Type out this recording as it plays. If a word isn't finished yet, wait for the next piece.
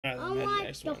I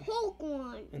want the Hulk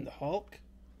one. And the Hulk?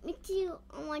 Me too.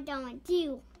 I want that one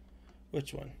too.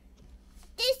 Which one?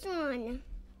 This one.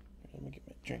 Let me get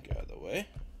my drink out of the way.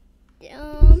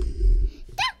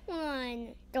 That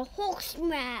one. The Hulk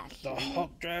smash. The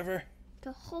Hulk driver?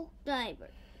 The Hulk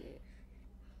driver.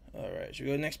 Alright, should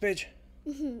we go to the next page?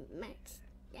 Next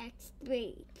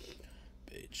page.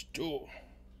 Page 2.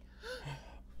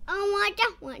 I want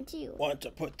that one too. Want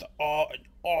to put the awe and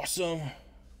awesome.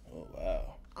 Oh,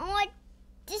 wow. I want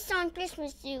this on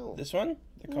Christmas too. This one?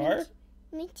 The car?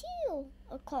 Me too.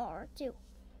 A car too.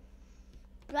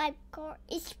 Drive car.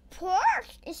 It's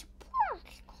Porsche. It's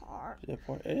Porsche car. Is it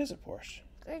a Porsche? It is a Porsche.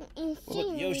 What about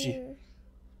Yoshi?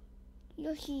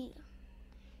 Yoshi.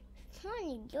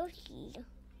 Funny Yoshi.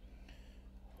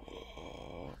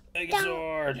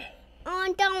 Megazord. I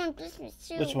want that on Christmas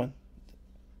too. Which one?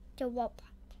 The robot.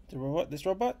 The robot? This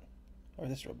robot? Or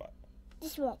this robot?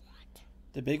 This robot.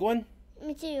 The big one?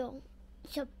 Me too.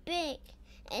 It's so big.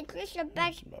 And there's a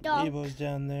big Some dog. amiibos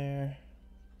down there.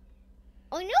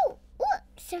 Oh no! Look!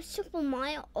 It's Super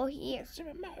Mario over here.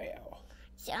 Super Mario.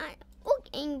 Look,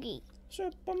 Angry.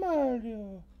 Super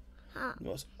Mario. Huh. The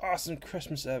most awesome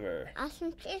Christmas ever.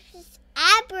 Awesome Christmas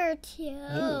ever too.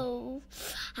 Ooh.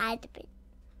 I had to be.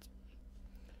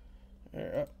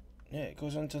 Yeah, it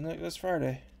goes on until next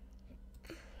Friday.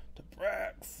 To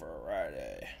Black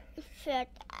Friday.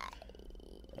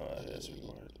 Oh, that's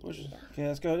recorded. Okay,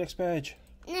 let's go next page.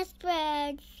 Next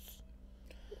page.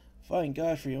 Find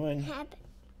Godfrey you win. Happen.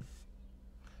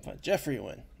 Find Jeffrey you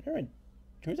win.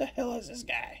 Who the hell is this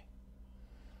guy?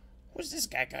 What's this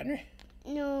guy, Conri?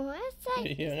 No, that's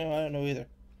like. You know, I don't know either.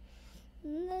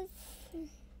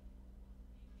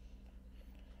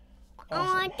 I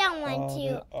want that one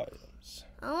too. Items.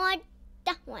 I want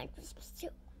that one too.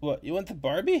 What? You want the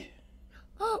Barbie?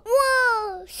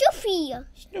 Whoa! Sophia!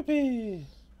 Snoopy!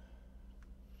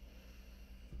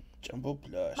 Jumbo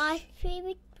plush. My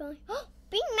favorite one.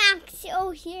 Big Mac's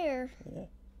over here. Yeah.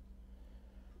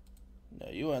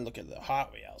 No, you want to look at the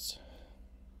Hot Wheels.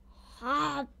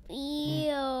 Hot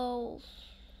Wheels.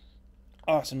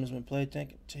 Awesome's played tank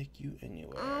can take you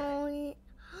anywhere. Oh,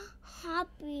 Hot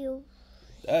Wheels.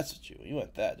 That's what you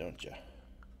want that, don't you?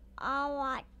 I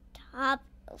want Hot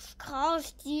Wheels.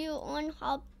 Cars you on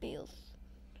Hot Wheels.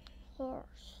 Horse.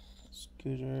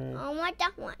 Scooter. I want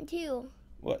that one too.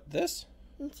 What, this?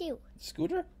 Me too.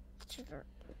 Scooter? Scooter.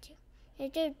 Me too.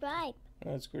 It's a drive.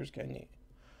 Oh, that scooter's kind of neat.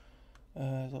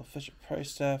 Little Fisher Price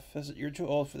stuff. You're too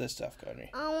old for this stuff, Conri.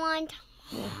 I want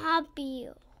Hot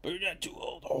Wheels. But you're not too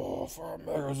old. Oh, for a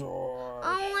Megazord.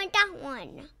 I want that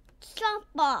one.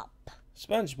 SpongeBob.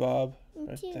 SpongeBob. Me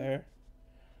Right too. there.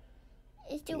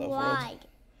 It's too Love wide.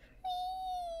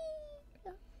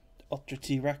 Ultra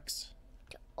T-Rex.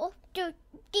 Oh, the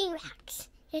T-Rex.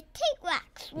 The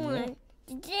T-Rex one.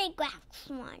 The T-Rex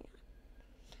one.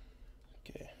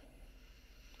 Okay.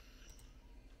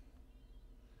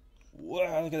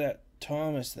 Wow, look at that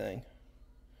Thomas thing.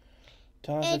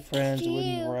 Thomas and Friends,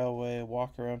 Wooden Railway,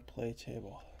 Walk Around Play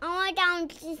Table. I want that one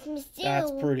Christmas too.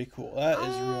 That's pretty cool. That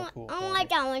is real cool. I want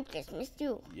that one Christmas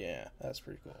too. Yeah, that's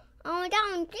pretty cool. I want that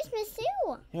one Christmas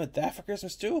too. You want that for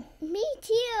Christmas too? Me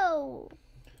too.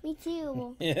 Me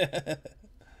too. Yeah.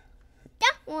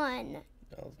 That one.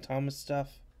 Oh, Thomas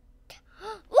stuff.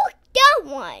 Look, that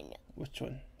one. Which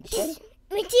one? This one?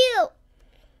 Me too.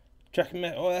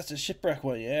 Oh, that's the shipwreck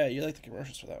one. Yeah, you like the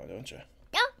commercials for that one, don't you?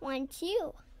 That one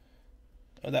too.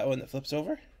 Oh, that one that flips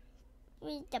over?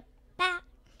 With the back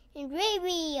and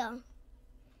radio.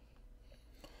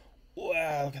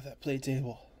 Wow, look at that play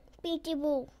table.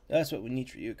 Beatable. That's what we need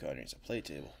for you, Conri. It's a play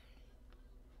table.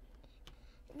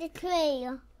 The tray.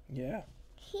 Yeah.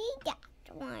 He got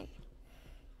one.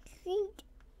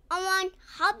 I want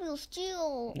Hot Wheels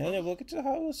too. Yeah, we'll get to the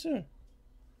Hot Wheels soon.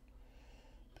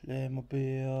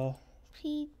 Playmobil.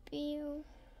 People.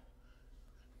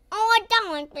 I want that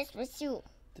one Christmas too.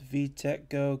 The VTech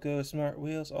Go Smart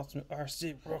Wheels Ultimate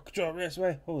RC Roll Control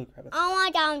Raceway. Holy crap. I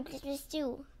want that one Christmas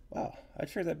too. Wow, I'd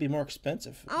figure that'd be more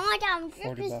expensive. I want that one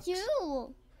 $40 Christmas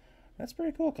too. That's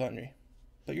pretty cool, Conri.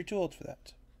 But you're too old for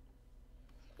that.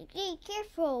 Be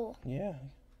careful. Yeah.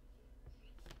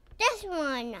 This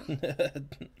one.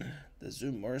 The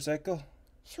Zoom motorcycle.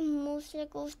 Some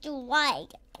motorcycles too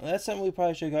wide. Well, that's something we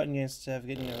probably should have gotten you instead of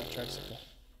getting a tricycle.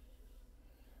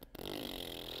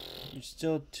 You're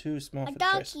still too small for the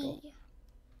tricycle. Doggy.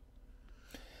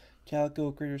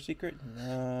 Calico Greater Secret?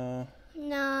 No.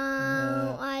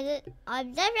 No. I've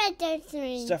never done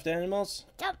something. Stuffed animals?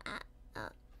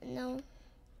 No.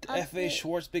 The F.A.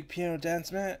 Schwartz Big Piano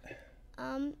Dance Mat?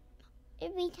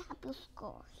 Every type of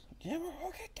scores. Yeah,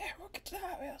 we'll get there. We'll get to the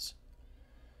Hot Wheels.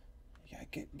 You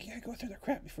gotta go through the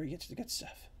crap before you get to the good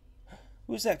stuff.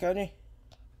 Who's that, Conri?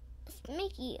 It's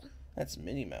Mickey. That's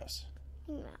Minnie Mouse.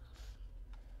 Mouse.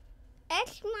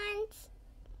 X-Man's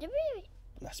the baby.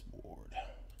 Last board.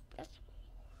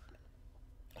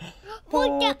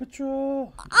 Paw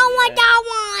Patrol. I want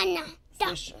that one.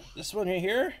 This one right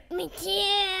here? Me too.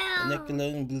 The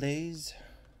Nickelodeon Blaze.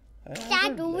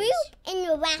 That loop and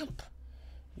the ramp.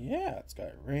 Yeah, it's got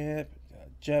a ramp, it's got a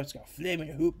jump, it's got a flaming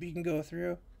hoop you can go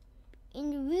through.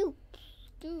 And the loop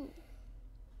too.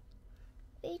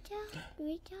 Reach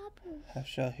up. Half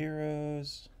Shell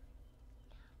Heroes.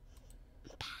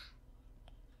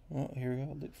 Oh, here we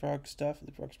go. Leapfrog stuff.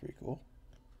 Leapfrog's pretty cool.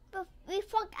 But we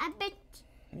fuck a bit.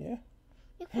 Yeah.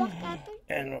 We fuck a bit.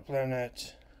 Animal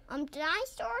Planet.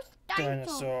 Dinosaurs.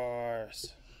 Dinosaur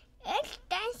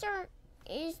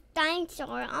is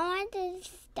dinosaur. I want this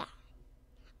stuff.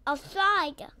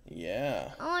 Outside.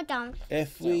 Yeah. I want them.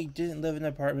 If we didn't live in an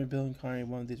apartment building, Conri,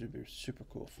 one of these would be super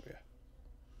cool for you.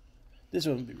 This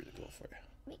one would be really cool for you.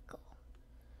 We go.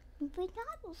 We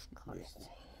got those cars.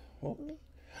 Well, the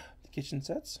kitchen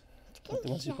sets. Like the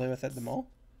ones you play with at the mall.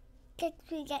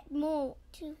 We get more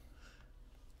too.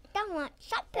 Don't want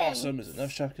Shopkins. Awesome is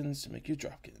enough Shopkins to make you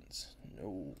Dropkins.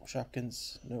 No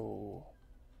Shopkins. No.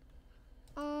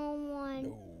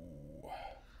 No.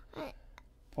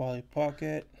 Polly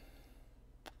Pocket.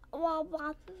 La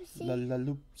La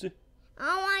Loops.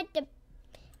 I want the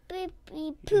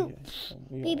baby poops.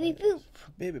 Baby poop.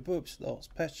 Baby Poops. Those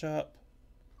Pet Shop.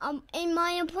 In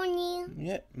My Pony.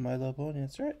 Yeah, My Little Pony.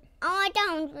 That's right. I want that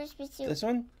one for too. This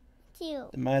one. Too.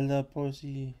 The My Little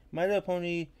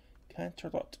Pony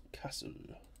Canterlot Castle.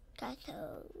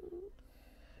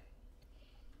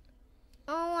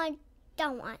 I want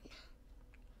that one.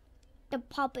 The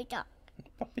puppy dog.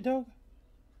 Puppy dog.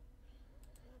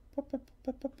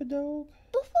 Puppy dog.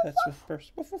 That's with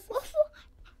first. Woof woof woof.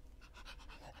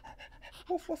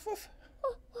 Woof woof woof.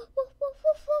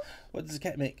 What does the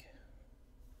cat make?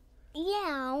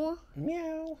 Meow.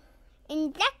 Meow.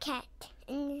 And that cat.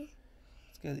 And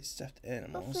It's got these stuffed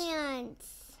animals.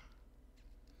 friends.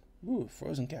 Ooh,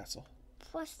 Frozen Castle.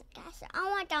 Frozen Castle. I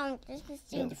want that one for Christmas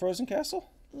You want too. the Frozen Castle?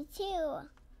 Me too.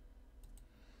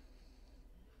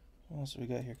 What else we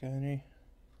got here, Conri?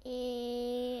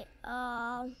 Baby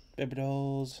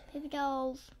dolls. Baby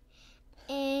dolls.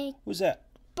 And Who's that?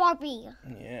 Barbie.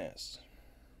 Yes.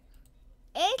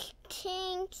 It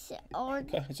thinks or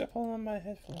God, is that falling on my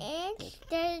headphone? it's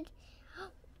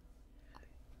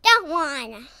that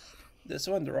one. This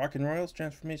one, the Rock and Royals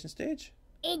transformation stage.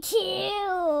 It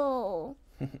too.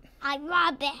 I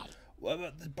love it. What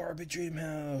about the Barbie Dream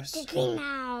House? The Green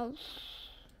House.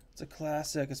 It's a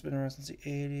classic. It's been around since the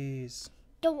 80s.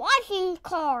 The washing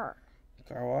car.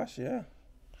 Car wash, yeah.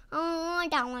 I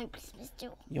want that one for Christmas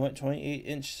too. You want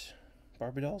 28-inch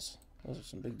Barbie dolls? Those are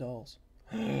some big dolls.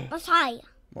 What's high?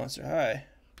 Monster High.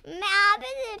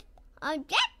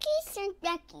 Jackie's and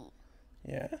Becky.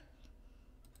 Yeah.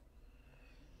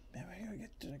 Man, we gotta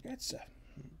get to the good stuff.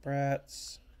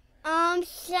 Bratz.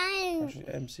 Saying.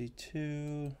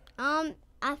 MC2.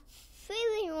 A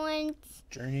favorite ones.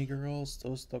 Journey Girls.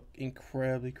 Those look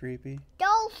incredibly creepy.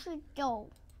 Dolls are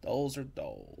dolls. Dolls are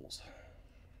dolls.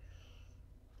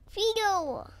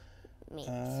 Fido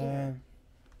mixer.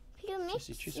 Fido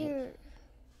Juicy, juicy. mixer.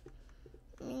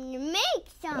 Make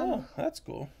some. Oh, that's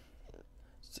cool.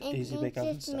 It's And easy you bake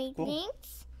oven just stuff. make Cool.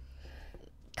 things.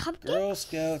 Cupcakes. Girl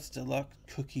Scouts Deluxe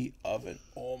Cookie Oven.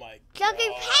 Oh my Chocolate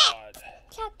god.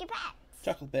 Chocolate Pat.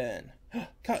 Chocolate Ben.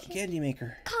 Cotton Candy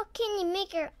Maker. Cotton candy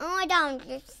maker. Oh, down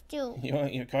this too. You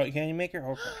want your cotton candy maker?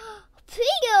 Okay.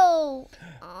 Fido.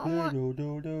 I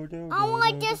want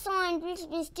I this one for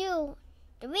Christmas too.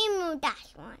 The Rainbow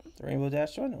Dash one. The Rainbow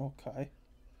Dash one? Okay.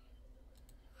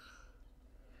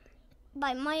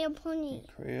 By Maya Pony.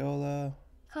 Crayola.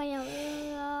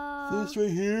 Crayola. This right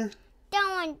here.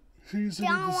 That one. She's That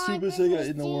the one stupidest thing Christmas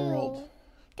in the too. world.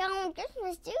 That one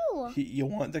Christmas too. You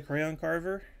want the crayon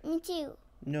carver? Me too.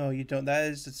 No, you don't. That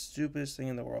is the stupidest thing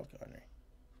in the world, Conri.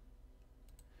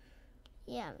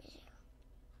 Yeah, me too.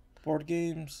 Board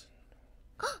games.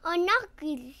 A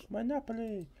knuckles.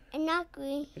 Monopoly. A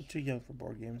knuckles. You're too young for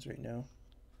board games right now.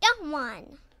 That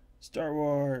one. Star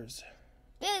Wars.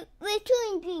 We're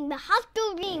doing dream. The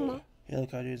hospital dream.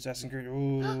 Helicopter, Assassin's Creed.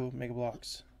 Ooh, Mega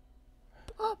Bloks.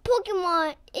 Oh,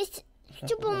 Pokemon. It's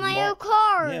Super Mar- Mario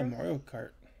Kart. Yeah, Mario Kart.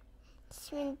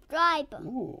 Swim drive.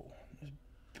 Ooh, there's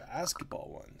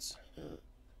basketball ones.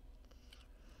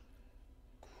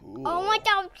 Cool. Oh, I want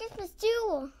that for Christmas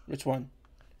too. Which one?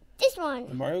 This The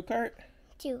one Mario Kart?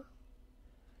 too.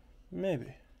 Maybe.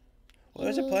 Well,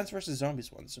 there's a Plants vs.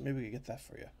 Zombies one, so maybe we can get that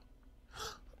for you.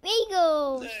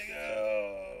 Legos.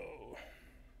 Lego.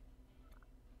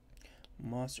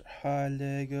 Monster High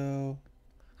Lego.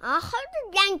 I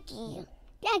heard a Yankee.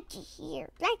 Yankee here.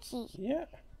 Yankee. Yeah,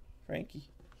 Frankie.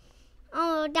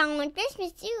 Oh, that one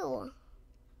Christmas too.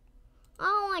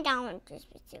 I want that one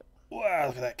Christmas too. Wow,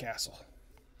 look at that castle.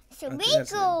 So I think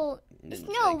that's Rico. It's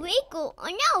no Rico.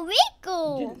 Oh no,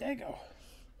 Rico. Lego.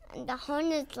 And the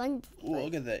harness lens. Ooh,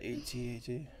 look at that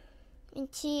AT-AT.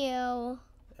 Until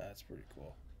That's pretty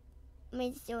cool.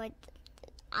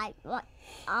 I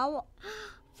want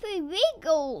 3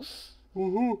 Regals.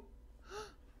 Woohoo!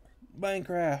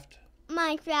 Minecraft.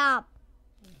 Minecraft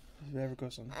If it ever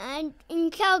goes on. and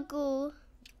Inkago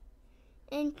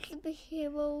and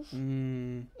superheroes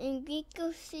Hmm. and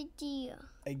Rico City.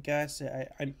 I gotta say,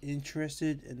 I'm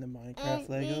interested in the Minecraft And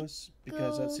Legos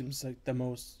because that Lego. seems like the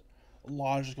most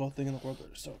logical thing in the world.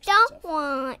 They're so That expensive.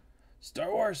 one.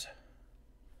 Star Wars.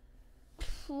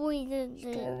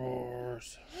 Star That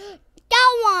Wars.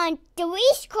 one. The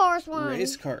race cars one.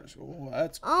 Race cars. Oh,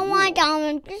 that's cool. I want that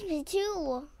one. Me too.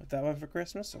 Want that one for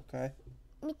Christmas? Okay.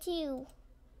 Me too.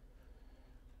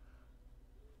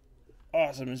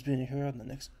 Awesome. It's being here on the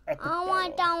next epic I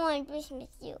want battle. that one. Christmas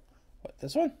too. What,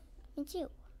 this one? Me too.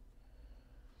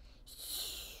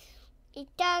 It's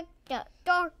that the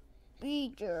Darth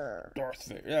Vader. Darth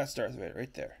Vader. That's Darth Vader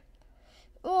right there.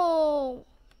 Oh.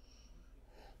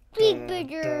 Big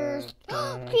bidders.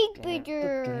 Big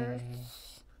bidders.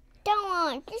 That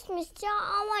one. Christmas too.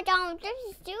 I want that one.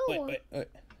 Christmas too. Wait.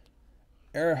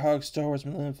 Air Hog Star Wars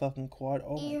Millennium Falcon Quad.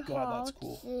 Oh my god, that's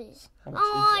cool. How much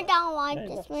I want is that? that one. Hey,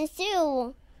 look. Christmas too.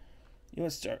 You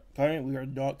want to start? Apparently, we are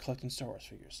not collecting Star Wars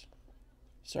figures.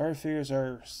 Star Wars figures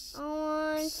are I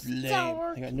want Slave. Star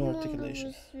Wars I got no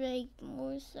articulation.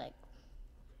 motorcycle.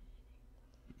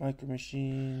 Micro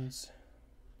Machines,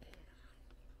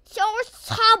 Star Wars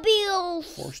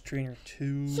Hobbies. Force Trainer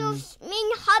 2. So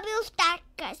main Hobbies that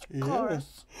gets Yeah.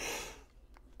 cars.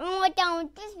 I want that one.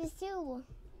 Christmas too.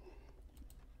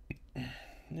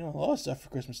 You know a lot of stuff for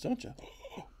Christmas, don't you?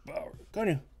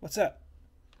 Conri, what's that?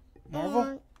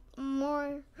 Marvel?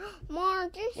 More.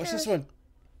 What's this one?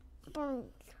 More.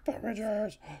 Power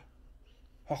Rangers.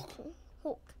 Hulk.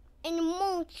 Hulk. And the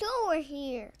moon over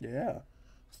here. Yeah.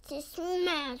 To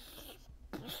smash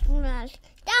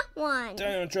that one.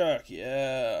 Dino Truck.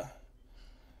 Yeah.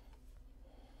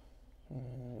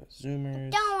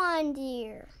 Zoomers. That one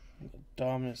there.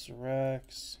 Dominus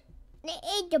Rex. They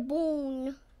ate the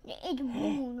bone. They ate the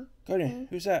bone. Conri,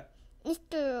 who's that?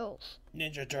 Mr.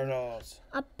 Ninja Turtles.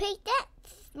 I picked that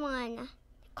one.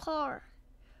 Car.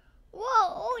 Whoa,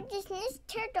 oh, this is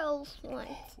Turtles one.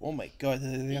 Oh my god, they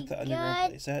got the We underground got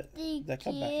place. That The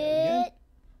come back out again?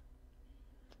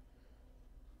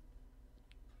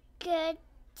 Good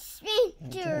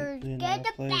sphincters. Leonardo Get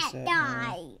the plays bad that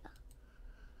guy.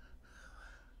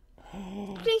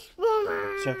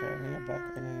 Transformers. It's okay, I'm gonna go back.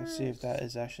 I'm gonna see if that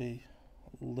is actually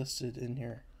listed in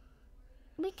here.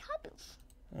 With hobbies.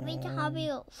 With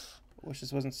hobbies. Wish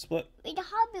this wasn't split. With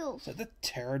hobbies. Is that the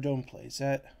Terradome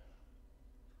playset?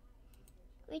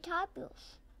 With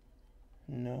hobbies.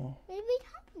 No. With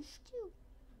hobbies too.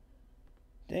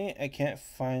 Dang it, I can't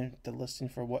find the listing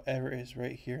for whatever is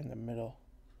right here in the middle.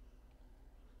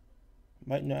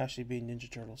 Might not actually be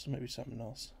Ninja Turtles, it might be something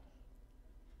else.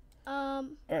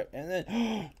 Alright, and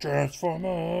then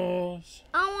Transformers!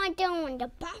 I want that one to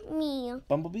bat me.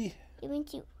 Bumblebee? Even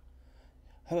too.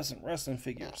 How about some wrestling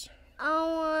figures? I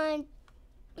want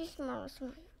this one.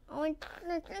 I want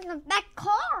that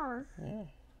car. Yeah.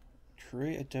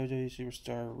 Create a WWE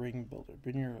Superstar ring builder.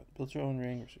 Build your own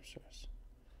ring or superstars.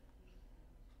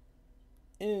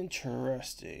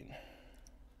 Interesting.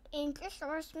 And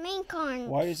Christopher's main car.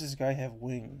 Why does this guy have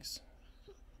wings?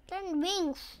 Then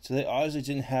wings. So they obviously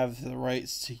didn't have the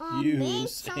rights to use make any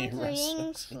some wrestling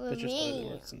rings for pictures other than me.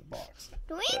 what's in the box.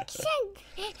 The wings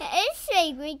and it's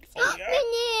say wings. Oh,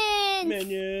 Minions.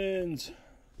 Minions!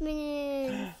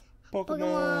 Minions. Pokemon!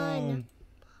 Pokemon.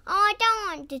 Oh, I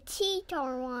don't want the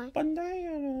cheetah one.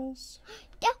 Bananas!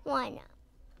 That one.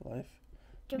 Life.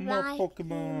 The More life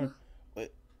Pokemon.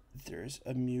 Wait, there's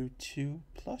a Mewtwo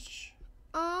plush.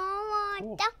 Oh, I Cool.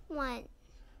 want that one.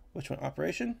 Which one?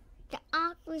 Operation? The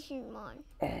Operation one.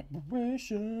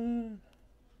 Operation!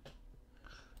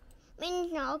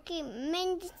 Minions. Okay,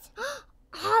 minions. Hobby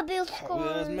Hot Wheels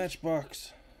scores.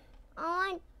 Matchbox. I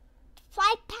want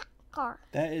 5-pack car.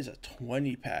 That is a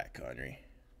 20 pack, Conri.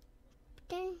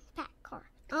 10-pack car.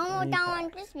 I want that one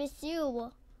Christmas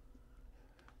too.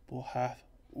 We'll have.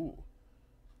 Ooh.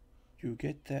 You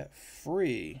get that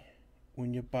free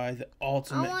when you buy the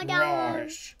Ultimate want that one.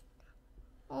 Garage.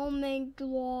 Oh my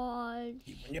god.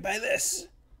 When you buy this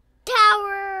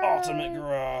Tower. Ultimate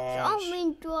Garage. Oh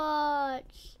my god.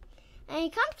 And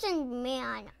it comes in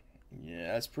man. Yeah.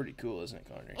 Yeah, that's pretty cool, isn't it,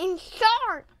 Conri? And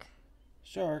shark.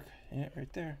 Shark. Yeah,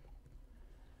 right there.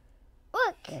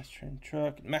 Look. Fast train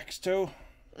truck. Max Tow.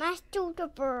 Master the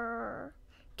bird.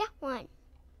 That one.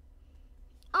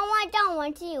 I want that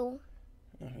one too.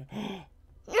 Okay.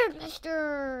 Nerf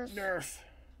blasters. Nerf.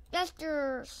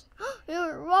 Blasters.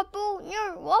 Nerf rubble.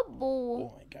 Nerf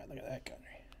rubble. Oh my god, look at that,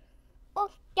 Conri. Oh,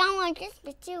 that one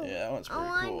Christmas too. Yeah, that one's pretty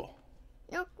cool.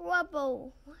 Nerf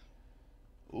rubble.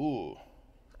 Ooh.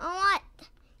 I want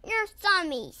Nerf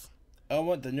zombies. I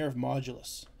want the Nerf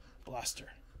Modulus blaster.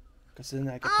 Because then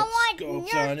I can I put want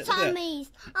scopes on Nerf it.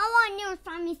 zombies. I want Nerf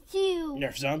zombies too.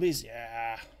 Nerf zombies?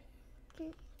 Yeah.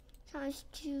 Zombies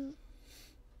too.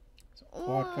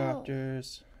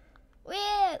 Quadcopters.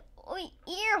 Wait,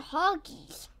 ear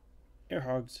huggies. Air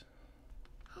hogs.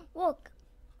 Look,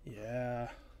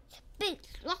 Yeah. big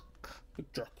truck.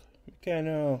 Big truck.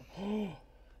 Mechano.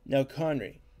 Now,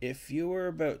 Conri, if you were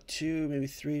about 2, maybe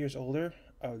 3 years older,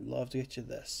 I would love to get you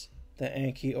this. The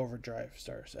Anki Overdrive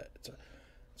Star Set. It's a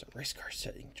race car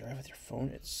set. You can drive with your phone.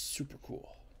 It's super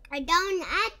cool. I got an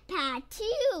iPad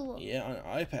too. Yeah, on an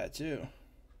iPad too.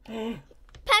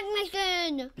 Pac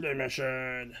Mission. Play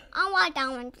mission. I want that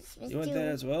one Christmas You want too. that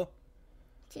as well?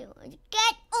 Too.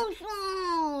 Get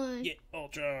Ultron. Get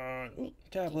Ultron.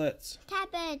 Tablets.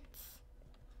 Tablets.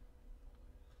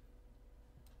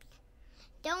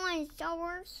 That one Star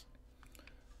Wars.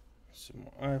 Some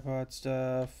more iPod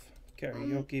stuff.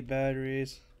 Karaoke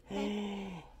batteries.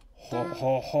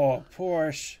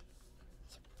 Porsche.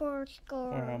 Sports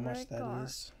car. I wonder how much that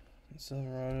is.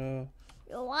 Silverado.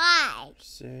 Why?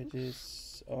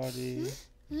 Mercedes. Audi.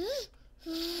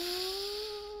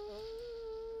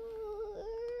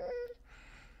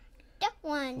 That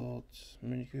one. Bolt.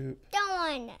 Mini Coupe. That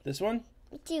one. This one?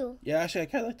 Too. Yeah, actually, I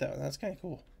kind of like that one. That's kind of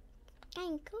cool.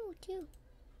 Kind of cool too.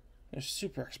 They're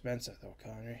super expensive, though,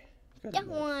 Conri. Good That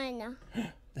Lord. one.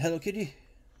 The Hello Kitty.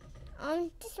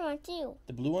 This one too.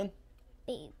 The blue one.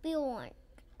 Baby one.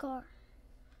 Car.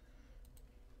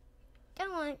 That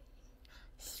one.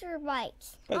 Sure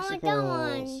bikes. Bicycles. That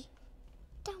one.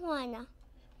 That one.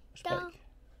 Which bike?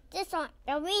 This one.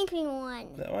 The green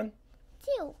one. That one?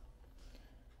 Too.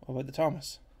 What about the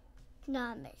Thomas?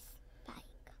 Thomas bike.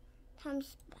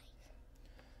 Thomas bike.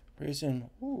 Pretty soon.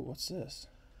 Ooh, what's this?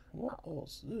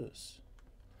 What's this?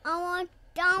 I want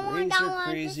that one. That Razor one.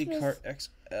 Crazy Christmas. Kart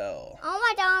XL. I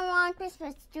want that one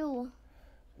Christmas too.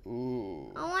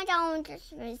 Ooh. I want that one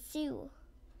Christmas too.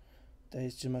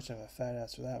 Daddy's too much of a fat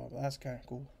ass for that one, but that's kind of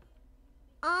cool.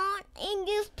 And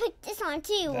you pick this one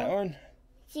too. That one?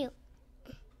 Too.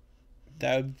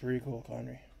 That would be pretty cool,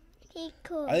 Conri. Okay,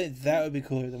 cool. I think that would be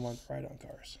cooler than one ride on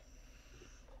cars.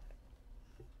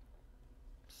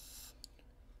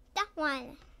 That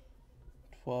one.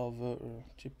 12 vote or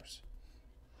 2%.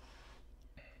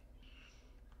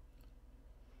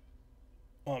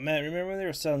 Oh man, remember when they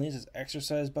were selling these as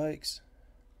exercise bikes?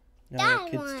 Now they're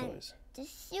That kids' one. toys. The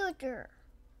shooter.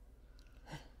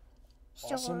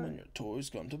 Awesome when your toys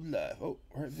come to life. Oh,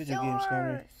 we're at video games,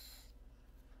 Conri.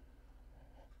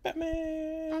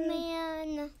 Batman!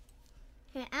 Man.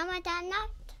 Am I that not?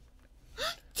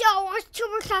 Star Wars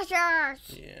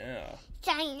Superchargers! Yeah.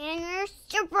 Giant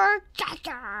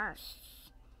Superchargers!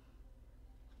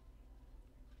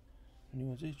 New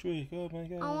ones each week. Oh my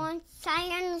god. I want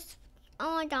science. I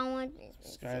want that one.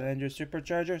 Skylander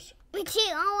Superchargers. Me too.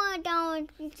 I want that one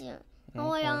too. I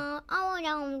want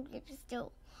that one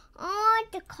too. I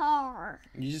want the car.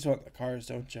 You just want the cars,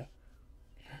 don't you?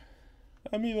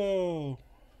 Amiibo.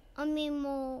 I mean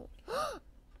more.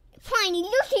 Tiny,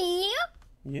 look here.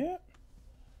 Yeah.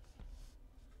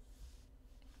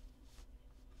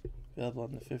 Available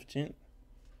on the 15th.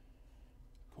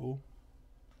 Cool.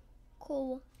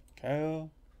 Cool.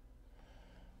 Kyle.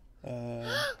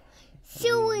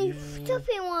 Silly, you.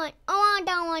 stupid one. I want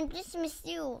that one Christmas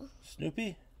too.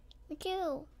 Snoopy. Me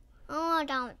too. I want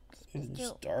that one Christmas And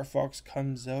too. Star Fox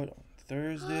comes out on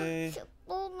Thursday.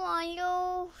 Super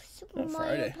Mario. Super No,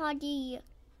 Mario Friday. Party.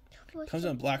 Comes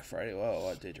on Black Friday. Wow,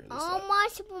 what day to release I that?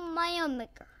 want Super Mario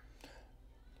Maker.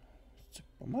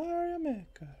 Super Mario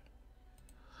Maker.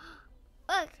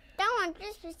 Look, that one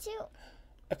Christmas too.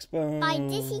 Expo. By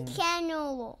Disney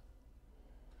Channel.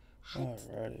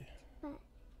 Alrighty.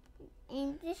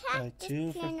 And this Buy has 2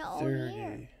 Disney for Channel all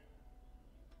year.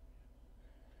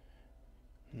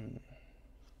 30.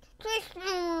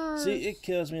 Christmas. See, it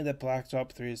kills me that Black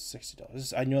Top 3 is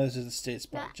 $60. I know this is the States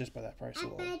spot just by that price I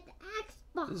alone. bet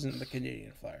Xbox. This isn't the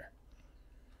Canadian Flyer.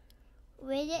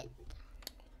 With it.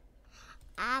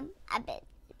 I bet.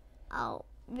 Oh,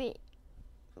 wait.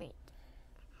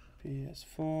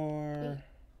 PS4.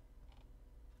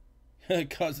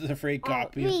 Cause of the free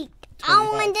copy read. of I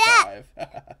want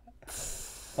that.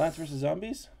 Plants vs.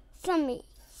 Zombies? Zombies.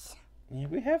 Yeah,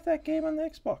 we have that game on the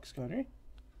Xbox, Conri.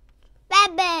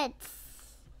 Rabbits.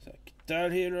 Guitar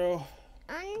Hero.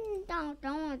 I don't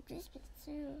want this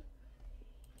too.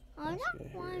 I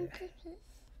don't want this.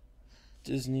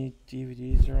 Disney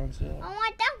DVDs are on sale. I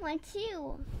want that one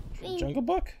too. Jungle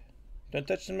Book? Don't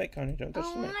touch the mic, Conri. Don't touch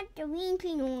the I mic. want the green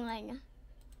pink one.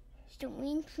 The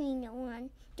green pink one.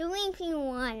 The green pink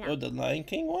one. Oh, the Lion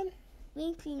King one?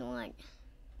 Green pink one.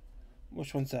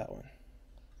 Which one's that one?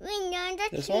 Green on the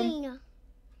This train. one?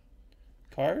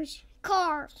 Cars?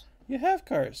 Cars. You have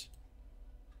Cars.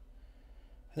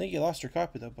 I think you lost your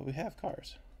copy though, but we have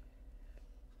Cars.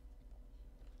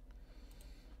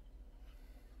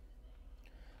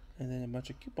 And then a bunch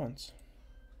of coupons.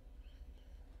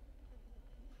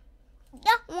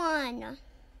 That one.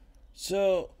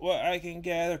 So, what I can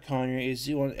gather, Conri, is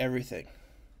you want everything.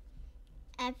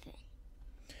 Everything.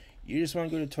 You just want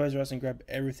to go to Toys R Us and grab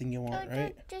everything you want,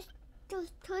 right? Just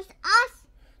Toys Us.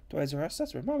 Toys R Us,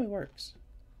 that's where Mommy works.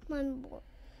 One more.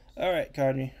 Alright,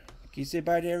 Conri. Can you say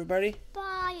bye to everybody?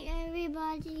 Bye,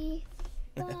 everybody.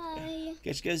 Bye.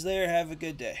 Catch you guys later. Have a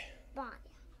good day.